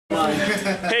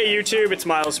Hey YouTube, it's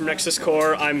Miles from Nexus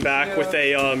Core. I'm back with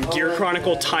a Gear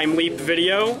Chronicle time leap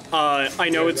video. I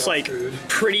know it's like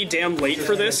pretty damn late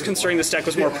for this, considering this deck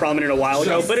was more prominent a while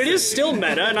ago, but it is still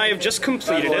meta, and I have just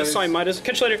completed it, so I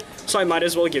might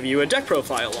as well give you a deck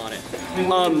profile on it.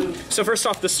 So first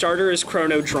off, the starter is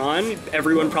Chrono Drawn.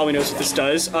 Everyone probably knows what this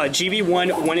does.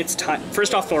 GB1 when it's time.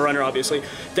 First off, Forerunner, obviously.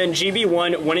 Then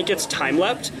GB1 when it gets time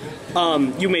leapt.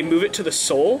 You may move it to the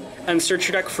Soul and search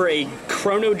your deck for a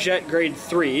Chrono Jet grade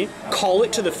 3, call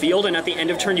it to the field, and at the end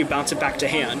of turn you bounce it back to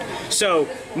hand. So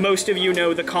most of you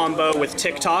know the combo with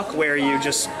TikTok where you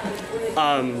just,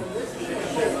 actually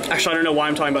I don't know why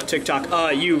I'm talking about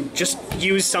TikTok, you just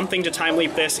use something to time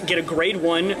leap this, get a grade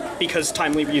 1 because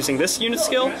time leap using this unit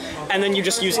skill, and then you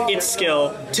just use its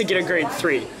skill to get a grade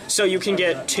 3. So you can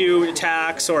get 2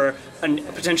 attacks or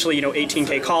potentially, you know,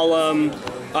 18k column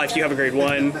if you have a grade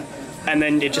 1. And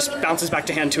then it just bounces back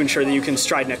to hand to ensure that you can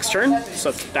stride next turn.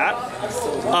 So that's that.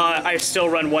 I still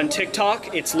run one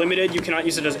TikTok. It's limited. You cannot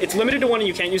use it as it's limited to one, and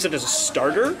you can't use it as a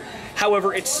starter.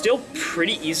 However, it's still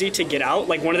pretty easy to get out.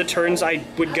 Like one of the turns, I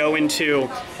would go into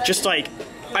just like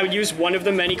I would use one of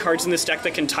the many cards in this deck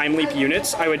that can time leap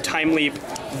units. I would time leap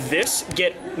this,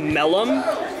 get Mellum.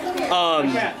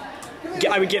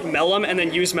 I would get Mellum and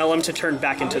then use Mellum to turn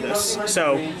back into this.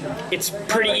 So it's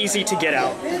pretty easy to get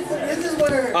out. This is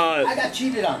where I got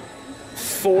cheated on.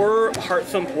 For Heart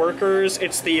Thump workers,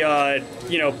 it's the,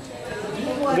 you know,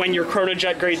 when your Chrono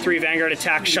Jet grade 3 Vanguard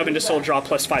attack, shove into Soul, draw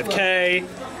plus 5k.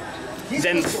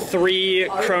 Then 3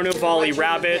 Chrono Volley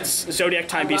Rabbits, Zodiac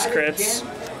Time Beast crits.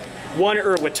 1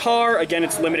 Urwatar, again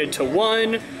it's limited to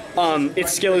 1.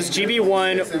 Its skill is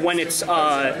GB1. When it's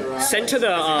sent to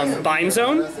the bind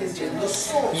zone,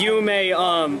 you may,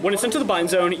 when it's sent to the bind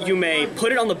zone, you may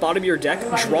put it on the bottom of your deck,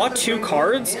 draw 2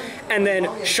 cards, and then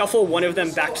shuffle one of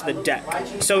them back to the deck.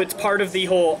 So it's part of the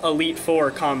whole Elite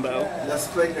Four combo.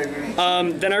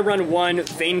 Then I run 1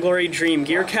 Vainglory Dream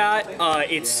Gear Cat.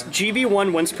 It's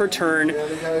GB1 once per turn.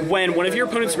 When one of your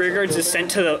opponent's rear guards is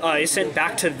sent to the, is sent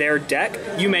back to their deck,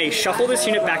 you may shuffle this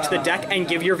unit back to the deck and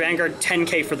give your Vanguard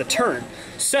 10k for the turn.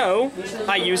 So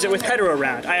I use it with Hetero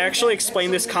Round. I actually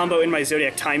explained this combo in my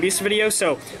Zodiac Time Beast video,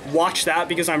 so watch that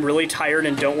because I'm really tired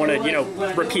and don't want to, you know,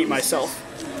 repeat myself.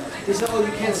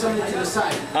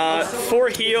 For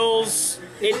heals,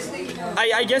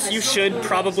 I guess you should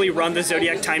probably run the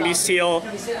Zodiac Time Beast seal.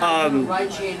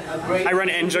 I run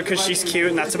Enja because she's cute,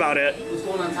 and that's about it.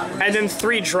 And then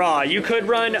 3 draw. You could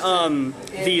run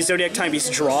the Zodiac Time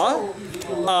Beast draw.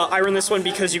 I run this one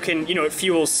because you can, you know, it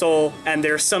fuels Soul, and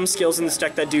there are some skills in this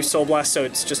deck that do Soul Blast, so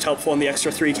it's just helpful, and the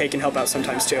extra 3k can help out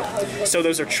sometimes too. So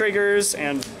those are triggers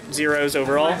and zeros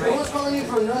overall.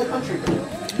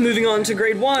 Moving on to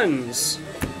grade 1s.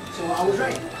 So I was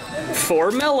right.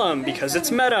 4 Mellum, because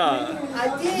it's meta.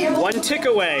 1 Tick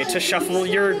Away to shuffle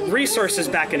your resources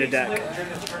back into deck.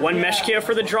 1 Meshkia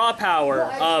for the draw power.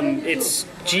 It's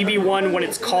GB1 when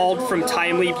it's called from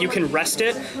Time Leap, you can rest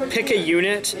it, pick a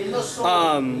unit,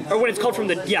 or when it's called from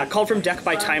the, yeah, called from deck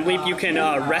by Time Leap, you can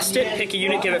rest it, pick a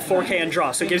unit, give it 4k and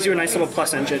draw, so it gives you a nice little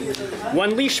plus engine.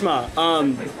 1 Lishma,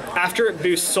 after it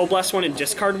boosts Soul Blast 1 and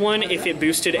discard 1, if it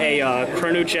boosted a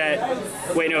Chrono Jet,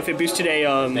 wait no, if it boosted a,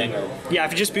 yeah,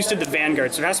 if it just boosted the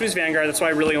Vanguard, so it has to boost Vanguard, that's why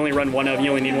I really only run 1 of, you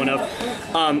only need 1 of.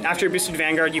 After it boosted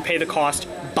Vanguard, you pay the cost,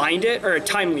 bind it, or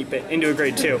Time Leap it into a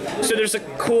grade 2. So there's a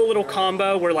cool little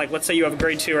combo where, like, let's say you have a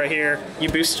grade 2 right here, you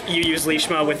use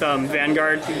Lishma with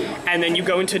Vanguard, and then you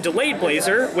go into Delayed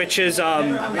Blazer, which is,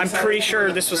 I'm pretty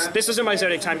sure this was in my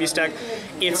Zodiac Time Beast deck.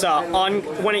 It's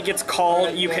when it gets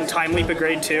called, you can Time Leap a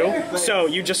grade 2. So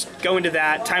you just go into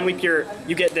that, Time Leap you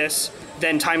get this,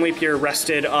 then Time Leap your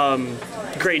rested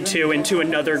grade 2 into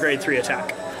another grade 3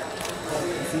 attack.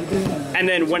 And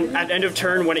then at end of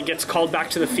turn, when it gets called back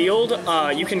to the field,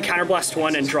 you can counterblast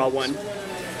 1 and draw 1.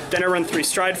 Then I run 3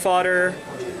 Stride Fodder,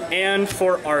 and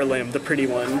 4 Arlim, the pretty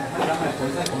one,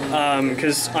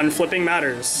 because unflipping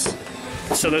matters.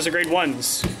 So those are grade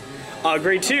 1s.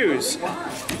 Grade 2s,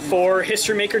 4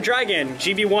 History Maker Dragon,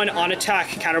 GB1 on attack,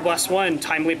 counterblast 1,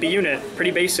 time leap a unit.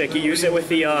 Pretty basic. You use it with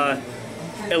the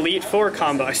Elite Four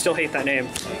combo. I still hate that name.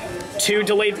 2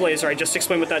 Delayed Blazer. I just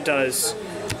explained what that does.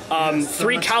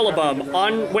 3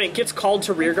 Calibum. When it gets called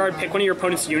to rearguard, pick one of your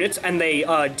opponent's units and they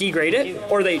degrade it,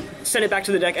 or they send it back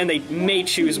to the deck and they may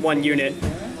choose 1 unit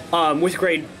with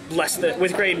grade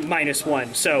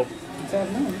 -1. So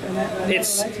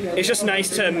it's just nice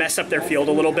to mess up their field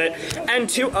a little bit. And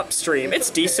 2 Upstream. It's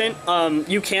decent.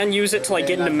 You can use it to like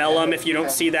get into Mellum if you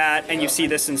don't see that and you see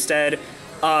this instead.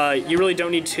 You really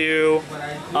don't need two.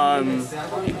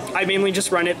 I mainly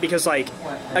just run it because, like,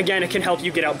 again, it can help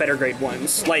you get out better grade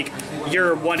 1s. Like,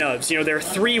 your 1-ofs. You know, there are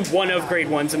 3 1-of grade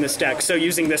 1s in this deck, so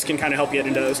using this can kind of help you get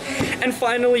into those. And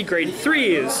finally, grade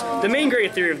 3s. The main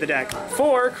grade 3 of the deck.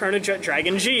 4, Chronojet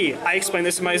Dragon G. I explained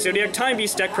this in my Zodiac Time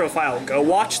Beast deck profile. Go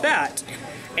watch that.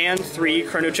 And 3,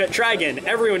 Chronojet Dragon.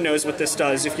 Everyone knows what this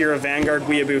does if you're a Vanguard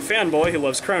Weeaboo fanboy who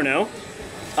loves Chrono.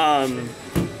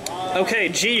 Okay,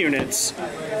 G units.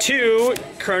 2,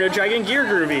 Chrono Dragon Gear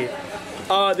Groovy.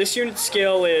 This unit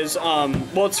skill is,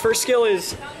 well, its first skill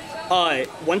is,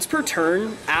 once per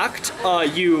turn, act,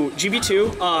 you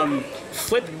GB2,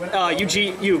 flip,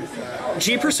 you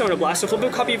G Persona Blast, so flip a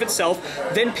copy of itself,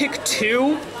 then pick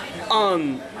two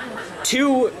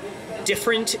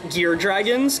different gear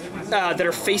dragons that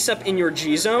are face up in your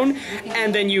G zone,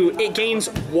 and then it gains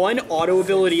 1 auto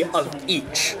ability of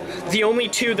each. The only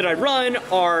 2 that I run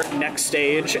are Next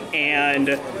Stage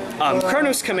and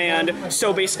Chronos Command,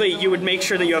 so basically you would make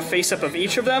sure that you have face up of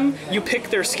each of them, you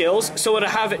pick their skills, so it'll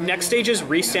have Next Stage's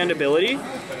restand ability,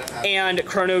 and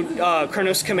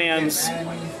Chronos Command's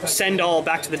send all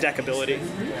back to the deck ability.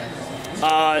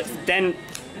 Then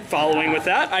following with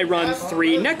that, I run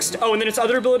 3 next. Oh, and then its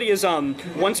other ability is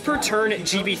once per turn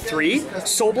GB3,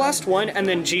 Soul Blast 1, and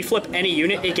then G flip any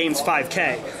unit, it gains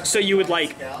 5k. So you would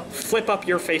like flip up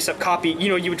your face up copy, you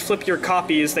know, you would flip your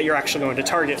copies that you're actually going to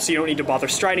target, so you don't need to bother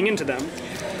striding into them.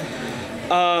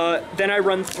 Then I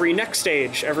run 3 Next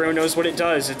Stage. Everyone knows what it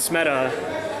does, it's meta.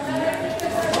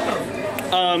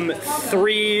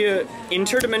 3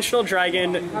 Interdimensional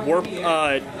Dragon, Warp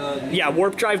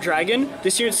Drive Dragon.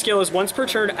 This unit skill is once per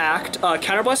turn act,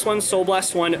 Counterblast 1, Soul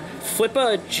Blast 1, flip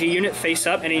a G unit face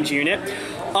up, any G unit,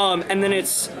 and then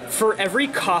it's for every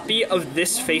copy of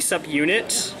this face up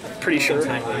unit, pretty sure.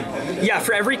 Yeah,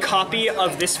 for every copy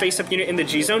of this face up unit in the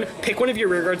G zone, pick one of your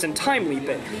rear guards and time leap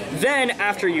it. Then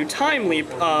after you time leap,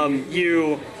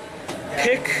 you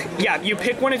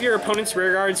pick one of your opponent's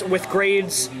rear guards with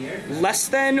grades less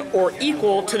than or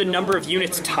equal to the number of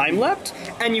units time leapt,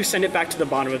 and you send it back to the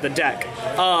bottom of the deck.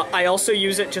 I also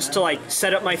use it just to like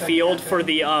set up my field for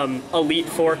the Elite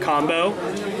Four combo,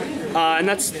 and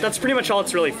that's pretty much all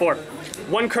it's really for.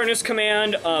 1 Chronos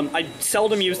Command. I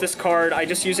seldom use this card. I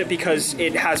just use it because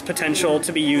it has potential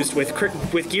to be used with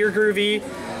Gear Groovy.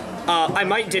 I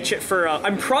might ditch it for,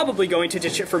 I'm probably going to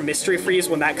ditch it for Mystery Freeze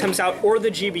when that comes out, or the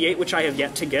GB8, which I have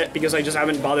yet to get, because I just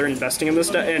haven't bothered investing in this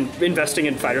and investing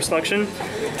in fighter selection.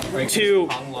 Or you can use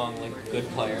Huanglong like a good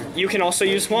player. You can also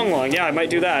use Huanglong, yeah, I might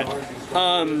do that.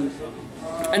 And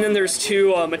then there's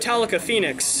 2 Metallica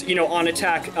Phoenix, you know, on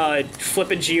attack,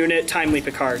 flip a G unit, time leap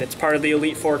a card. It's part of the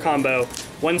Elite Four combo.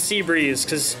 1 Sea Breeze,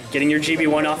 because getting your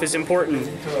GB1 off is important.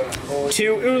 2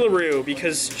 Uluru,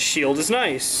 because shield is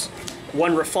nice.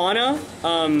 1 Rafana.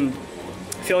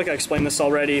 I feel like I explained this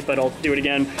already, but I'll do it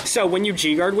again. So when you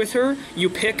G-Guard with her, you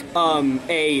pick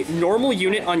a normal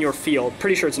unit on your field.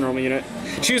 Pretty sure it's a normal unit.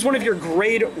 Choose one of your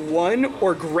grade 1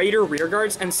 or greater rear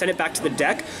guards and send it back to the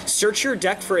deck. Search your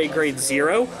deck for a grade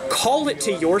 0, call it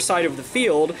to your side of the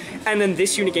field, and then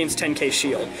this unit gains 10k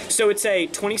shield. So it's a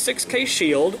 26k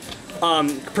shield,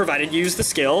 provided you use the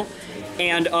skill,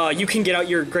 and you can get out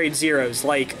your grade 0s,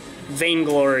 like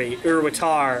Vainglory,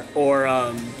 Urwatar,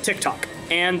 or TikTok.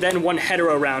 And then 1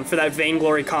 hetero round for that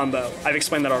Vainglory combo. I've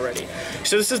explained that already.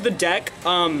 So this is the deck.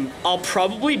 I'll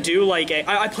probably do like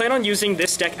I plan on using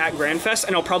this deck at Grandfest,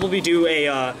 and I'll probably do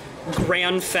a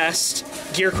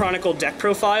Grandfest Gear Chronicle deck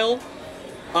profile.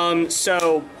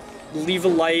 So leave a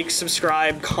like,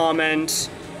 subscribe, comment.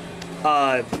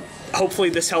 Hopefully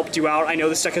this helped you out. I know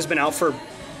this deck has been out for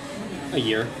a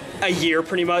year. A year,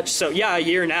 pretty much. So yeah, a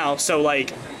year now. So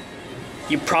like,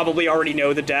 you probably already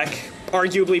know the deck.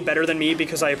 Arguably better than me,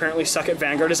 because I apparently suck at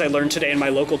Vanguard, as I learned today in my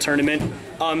local tournament.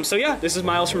 So yeah, this is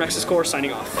Miles from Nexus Core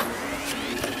signing off.